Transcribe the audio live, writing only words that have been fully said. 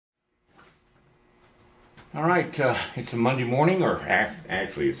All right, it's a Monday morning, or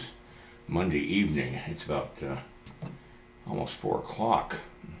actually it's Monday evening. It's about almost 4 o'clock.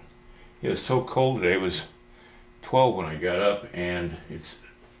 It was so cold today. It was 12 when I got up, and it's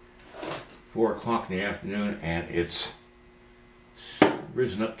 4 o'clock in the afternoon, and it's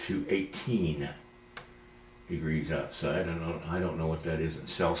risen up to 18 degrees outside. I don't know what that is in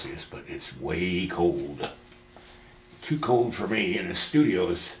Celsius, but it's way cold. Too cold for me, and the studio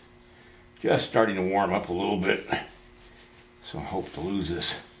is just starting to warm up a little bit, so I hope to lose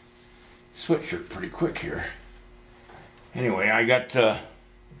this sweatshirt pretty quick here. Anyway, I got to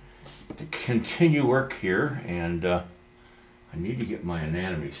continue work here, and I need to get my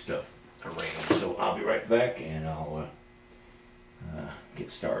anatomy stuff arranged, so I'll be right back and I'll get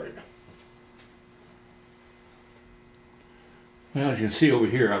started. Well, as you can see over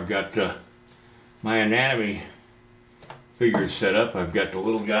here, I've got my anatomy figures set up. I've got the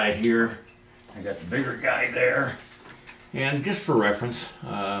little guy here, I got the bigger guy there, and just for reference,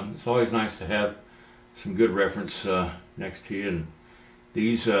 it's always nice to have some good reference next to you. And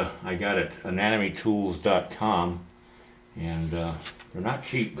these I got at anatomytools.com, and they're not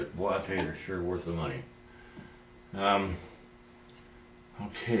cheap, but boy, I'll tell you, they're sure worth the money.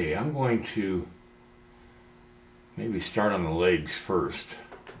 Okay, I'm going to maybe start on the legs first,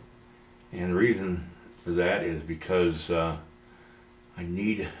 and the reason for that is because I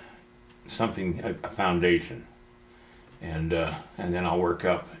need something, a foundation, and then I'll work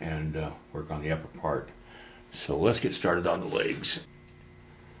up and work on the upper part. So let's get started on the legs.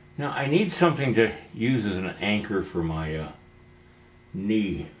 Now I need something to use as an anchor for my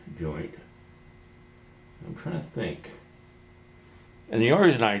knee joint. I'm trying to think, and the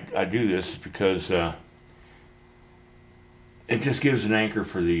only reason I do this is because it just gives an anchor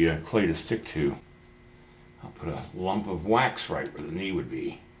for the clay to stick to. I'll put a lump of wax right where the knee would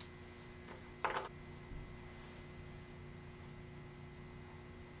be.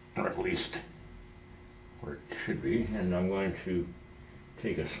 Or at least where it should be. And I'm going to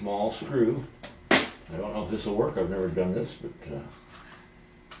take a small screw. I don't know if this will work. I've never done this, but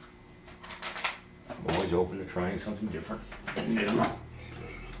I'm always open to trying something different and new.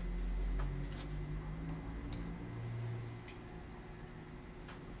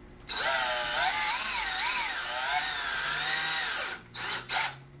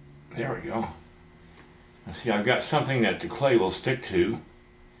 There we go. Now see, I've got something that the clay will stick to,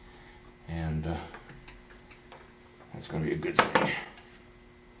 and that's going to be a good thing.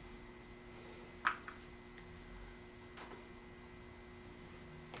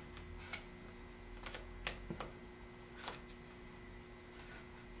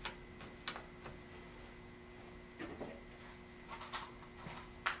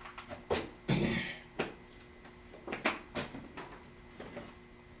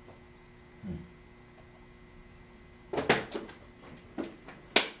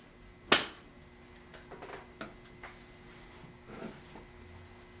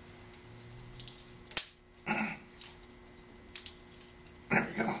 There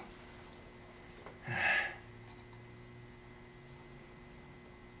we go.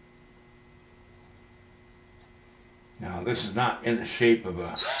 Now this is not in the shape of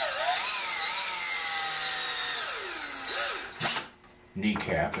a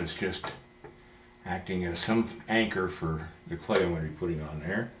kneecap, it's just acting as some anchor for the clay I'm going to be putting on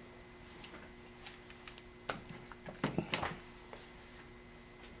there.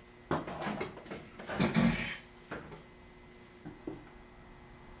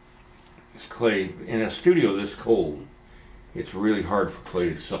 Clay in a studio this cold, it's really hard for clay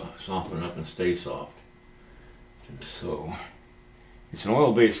to soften up and stay soft. So it's an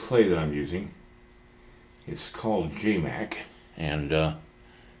oil-based clay that I'm using. It's called J-Mac, and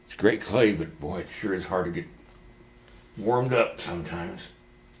it's great clay, but boy, it sure is hard to get warmed up sometimes.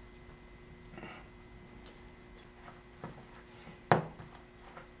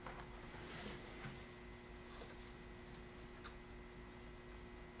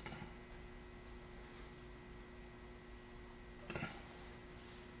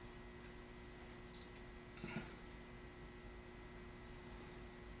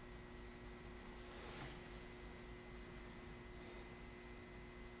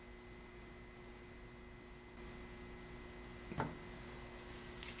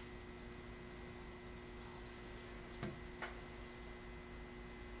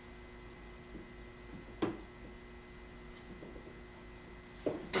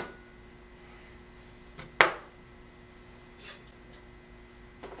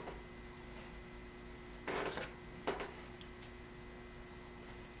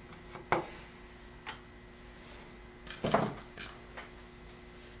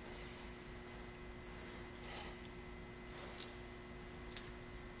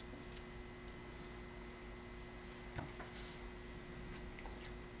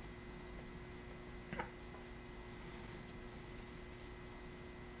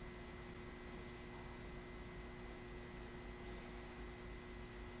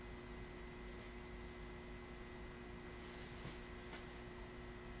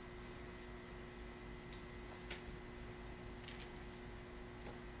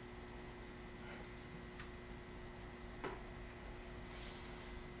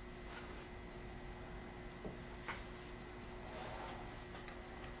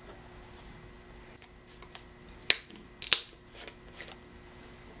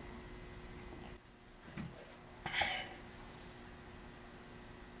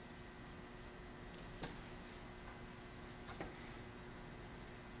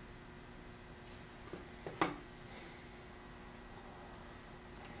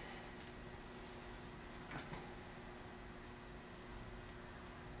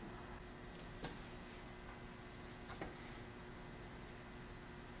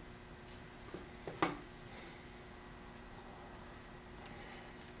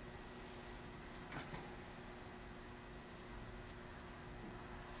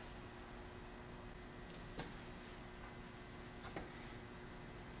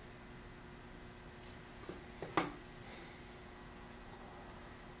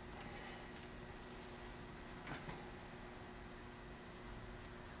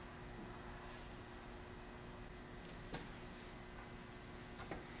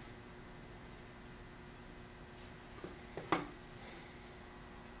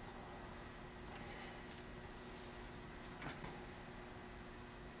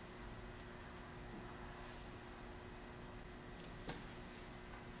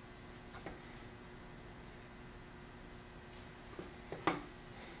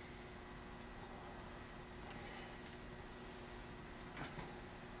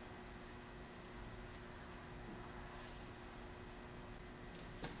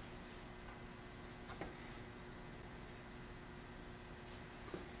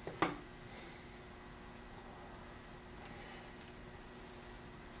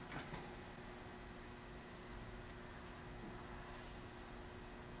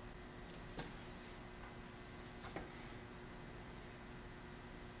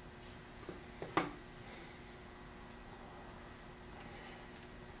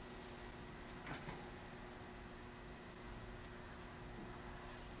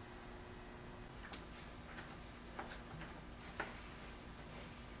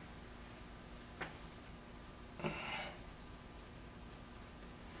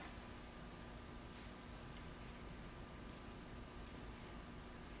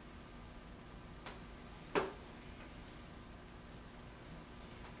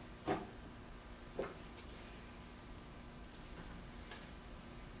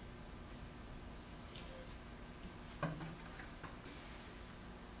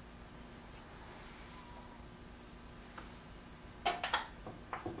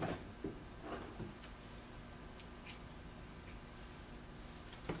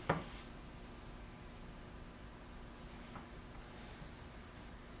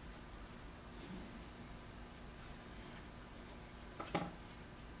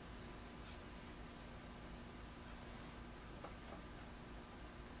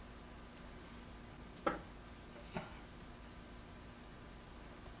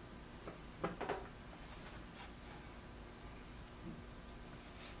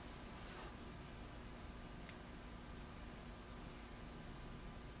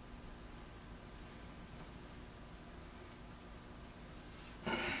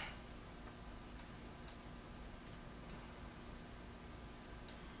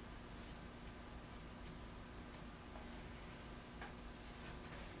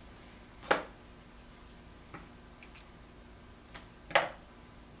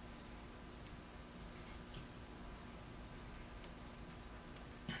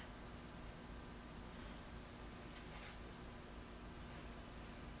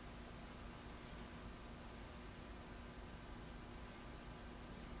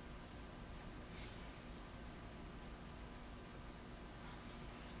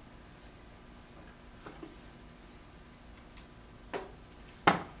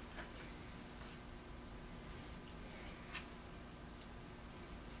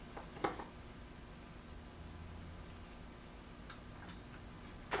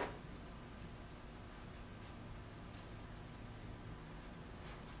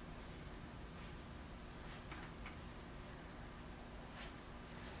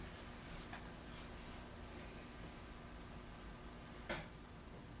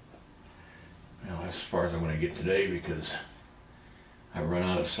 That's as far as I'm going to get today because I've run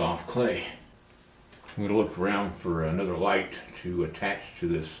out of soft clay. I'm going to look around for another light to attach to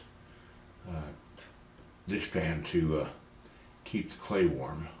this dishpan to keep the clay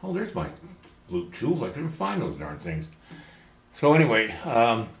warm. Oh, there's my loop tools. I couldn't find those darn things. So anyway,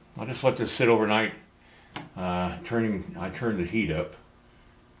 I'll just let this sit overnight. I turned the heat up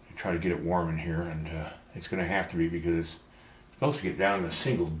to try to get it warm in here, and it's going to have to be because it's supposed to get down in the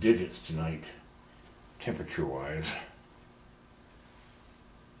single digits tonight, temperature-wise.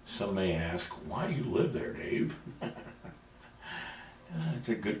 Some may ask, why do you live there, Dave? That's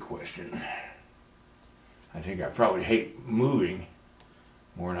a good question. I think I probably hate moving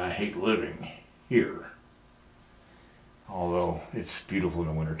more than I hate living here. Although it's beautiful in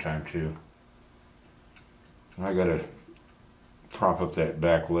the wintertime too. I gotta prop up that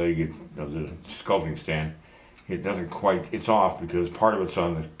back leg of the sculpting stand. It doesn't quite, it's off because part of it's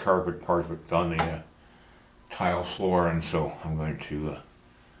on the carpet, part of it's on the tile floor, and so I'm going to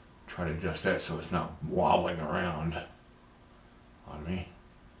try to adjust that so it's not wobbling around on me.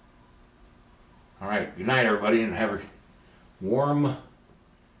 All right, good night everybody, and have a warm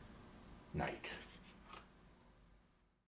night.